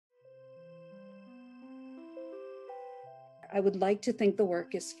I would like to think the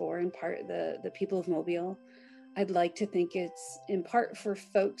work is for, in part, the people of Mobile. I'd like to think it's in part for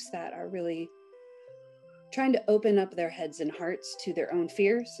folks that are really trying to open up their heads and hearts to their own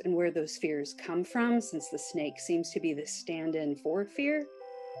fears and where those fears come from, since the snake seems to be the stand-in for fear.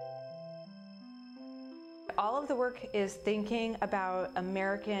 All of the work is thinking about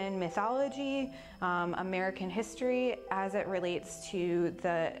American mythology, American history as it relates to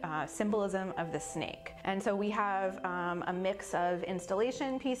the symbolism of the snake. And so we have a mix of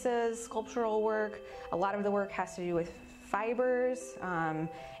installation pieces, sculptural work. A lot of the work has to do with fibers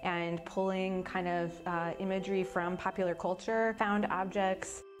and pulling kind of imagery from popular culture, found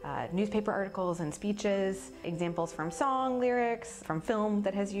objects, newspaper articles and speeches, examples from song lyrics, from film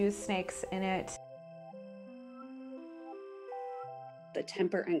that has used snakes in it. The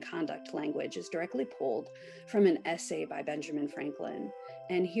temper and conduct language is directly pulled from an essay by Benjamin Franklin.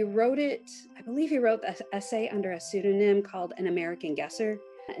 And he wrote it, I believe he wrote the essay under a pseudonym called An American Guesser.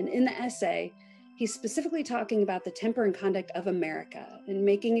 And in the essay, he's specifically talking about the temper and conduct of America and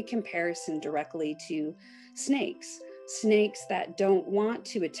making a comparison directly to snakes. Snakes that don't want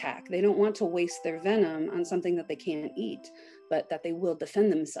to attack. They don't want to waste their venom on something that they can't eat, but that they will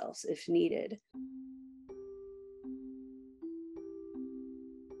defend themselves if needed.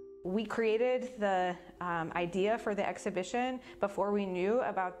 We created the idea for the exhibition before we knew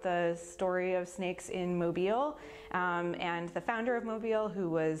about the story of snakes in Mobile, and the founder of Mobile, who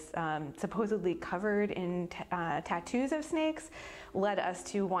was supposedly covered in tattoos of snakes, led us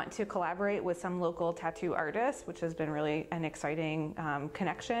to want to collaborate with some local tattoo artists, which has been really an exciting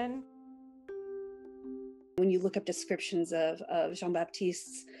connection. When you look up descriptions of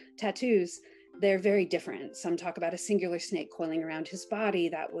Jean-Baptiste's tattoos, they're very different. Some talk about a singular snake coiling around his body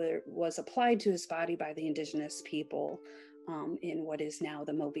that was applied to his body by the indigenous people in what is now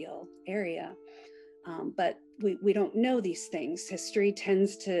the Mobile area. But we don't know these things. History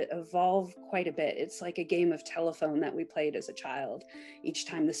tends to evolve quite a bit. It's like a game of telephone that we played as a child. Each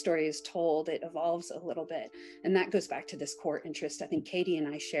time the story is told, it evolves a little bit. And that goes back to this core interest I think Katie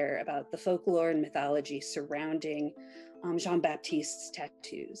and I share about the folklore and mythology surrounding Jean-Baptiste's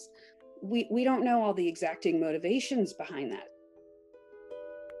tattoos. We don't know all the exacting motivations behind that.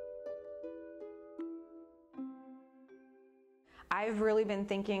 I've really been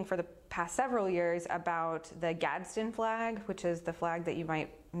thinking for the past several years about the Gadsden flag, which is the flag that you might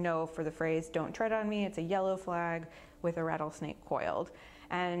know for the phrase, "Don't tread on me." It's a yellow flag with a rattlesnake coiled.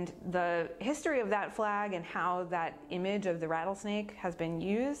 And the history of that flag and how that image of the rattlesnake has been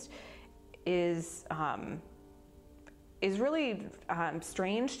used is really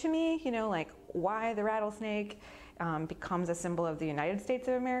strange to me, you know, like why the rattlesnake becomes a symbol of the United States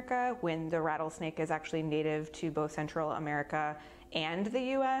of America when the rattlesnake is actually native to both Central America and the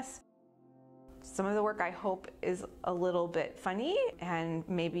US. Some of the work I hope is a little bit funny and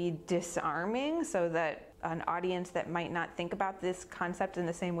maybe disarming so that an audience that might not think about this concept in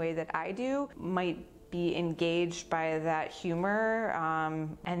the same way that I do might be engaged by that humor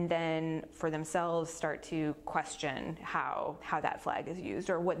and then for themselves start to question how that flag is used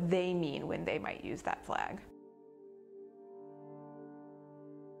or what they mean when they might use that flag.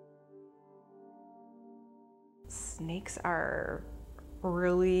 Snakes are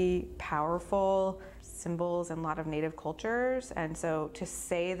really powerful symbols in a lot of Native cultures, and so to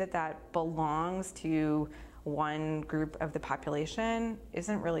say that that belongs to one group of the population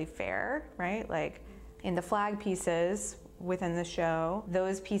isn't really fair, right? Like, in the flag pieces within the show,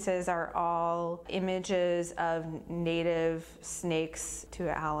 those pieces are all images of native snakes to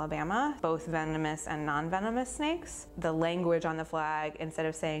Alabama, both venomous and non-venomous snakes. The language on the flag, instead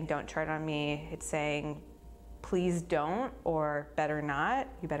of saying, "Don't tread on me," it's saying, "Please don't," or "Better not,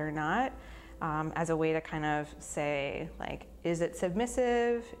 you better not," as a way to kind of say, like, is it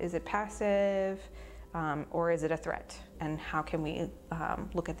submissive, is it passive, or is it a threat? And how can we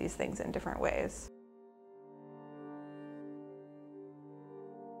look at these things in different ways?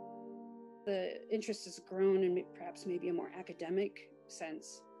 The interest has grown in perhaps maybe a more academic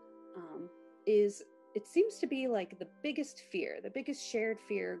sense, it seems to be like the biggest fear, the biggest shared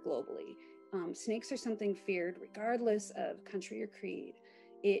fear globally. Snakes are something feared regardless of country or creed.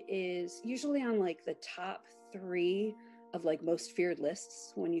 It is usually on like the top 3 of like most feared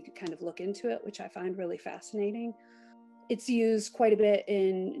lists when you kind of look into it, which I find really fascinating. It's used quite a bit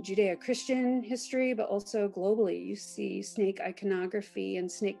in Judeo-Christian history, but also globally. You see snake iconography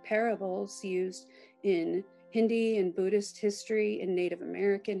and snake parables used in Hindi and Buddhist history and Native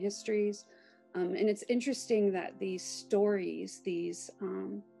American histories. And it's interesting that these stories, this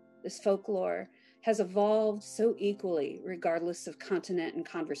folklore has evolved so equally regardless of continent and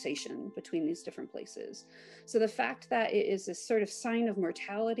conversation between these different places. So the fact that it is a sort of sign of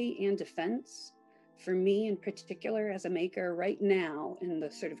mortality and defense, for me in particular as a maker right now in the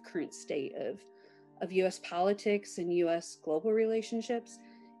sort of current state of US politics and US global relationships,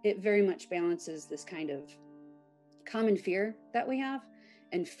 it very much balances this kind of common fear that we have,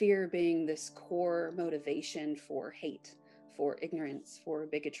 and fear being this core motivation for hate, for ignorance, for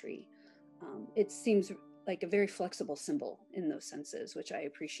bigotry. It seems like a very flexible symbol in those senses, which I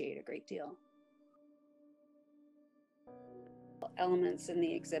appreciate a great deal. Elements in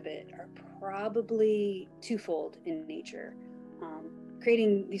the exhibit are probably twofold in nature.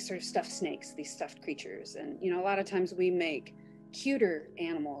 Creating these sort of stuffed snakes, these stuffed creatures. And, you know, a lot of times we make cuter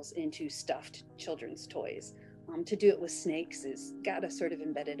animals into stuffed children's toys. To do it with snakes has got a sort of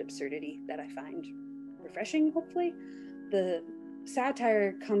embedded absurdity that I find refreshing, hopefully. The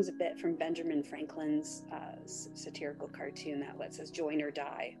satire comes a bit from Benjamin Franklin's satirical cartoon that says "Join or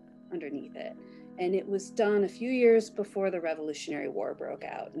Die" underneath it. And it was done a few years before the Revolutionary War broke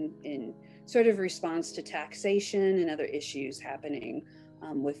out in sort of response to taxation and other issues happening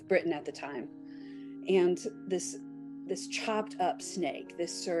with Britain at the time. And this chopped up snake,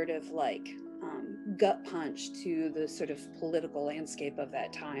 this sort of like gut punch to the sort of political landscape of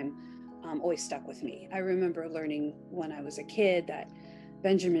that time, always stuck with me. I remember learning when I was a kid that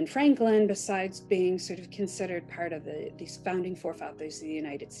Benjamin Franklin, besides being sort of considered part of these founding forefathers of the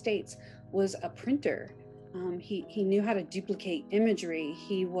United States, was a printer. He knew how to duplicate imagery.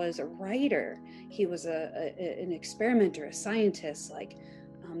 He was a writer. He was an experimenter, a scientist, like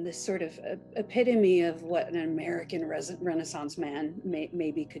this sort of epitome of what an American Renaissance man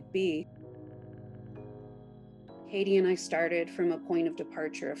maybe could be. Katie and I started from a point of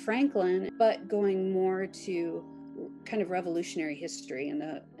departure of Franklin, but going more to kind of revolutionary history and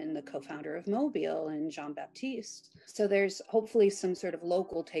the co-founder of Mobile and Jean-Baptiste. So there's hopefully some sort of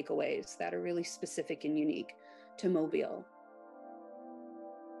local takeaways that are really specific and unique to Mobile.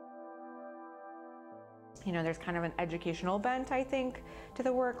 You know, there's kind of an educational bent, I think, to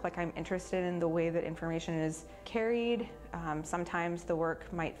the work. Like, I'm interested in the way that information is carried. Sometimes the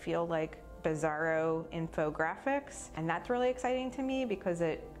work might feel like bizarro infographics, and that's really exciting to me because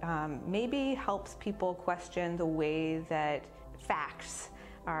it maybe helps people question the way that facts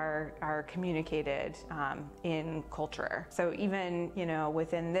are communicated in culture. So even, you know,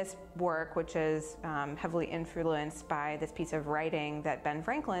 within this work, which is heavily influenced by this piece of writing that Ben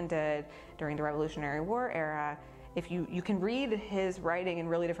Franklin did during the Revolutionary War era, if you can read his writing in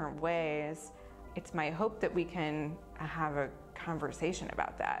really different ways, it's my hope that we can have a conversation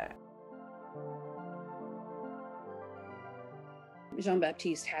about that.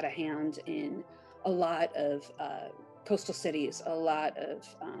 Jean-Baptiste had a hand in a lot of coastal cities, a lot of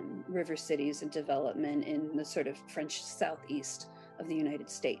river cities and development in the sort of French southeast of the United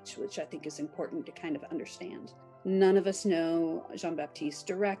States, which I think is important to kind of understand. None of us know Jean-Baptiste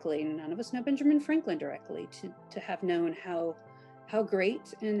directly, none of us know Benjamin Franklin directly to have known how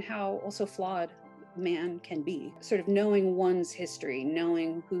great and how also flawed man can be. Sort of knowing one's history,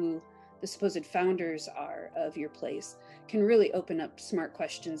 knowing who the supposed founders are of your place can really open up smart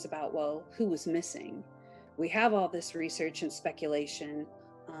questions about, well, who was missing? We have all this research and speculation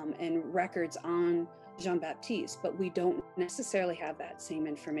and records on Jean-Baptiste, but we don't necessarily have that same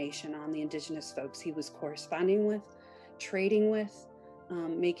information on the indigenous folks he was corresponding with, trading with,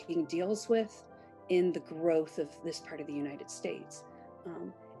 making deals with in the growth of this part of the United States.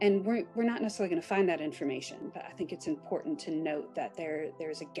 And we're not necessarily going to find that information, but I think it's important to note that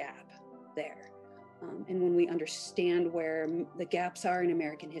there's a gap there. And when we understand where the gaps are in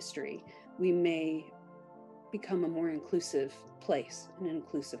American history, we may become a more inclusive place, an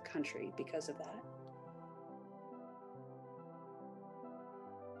inclusive country because of that.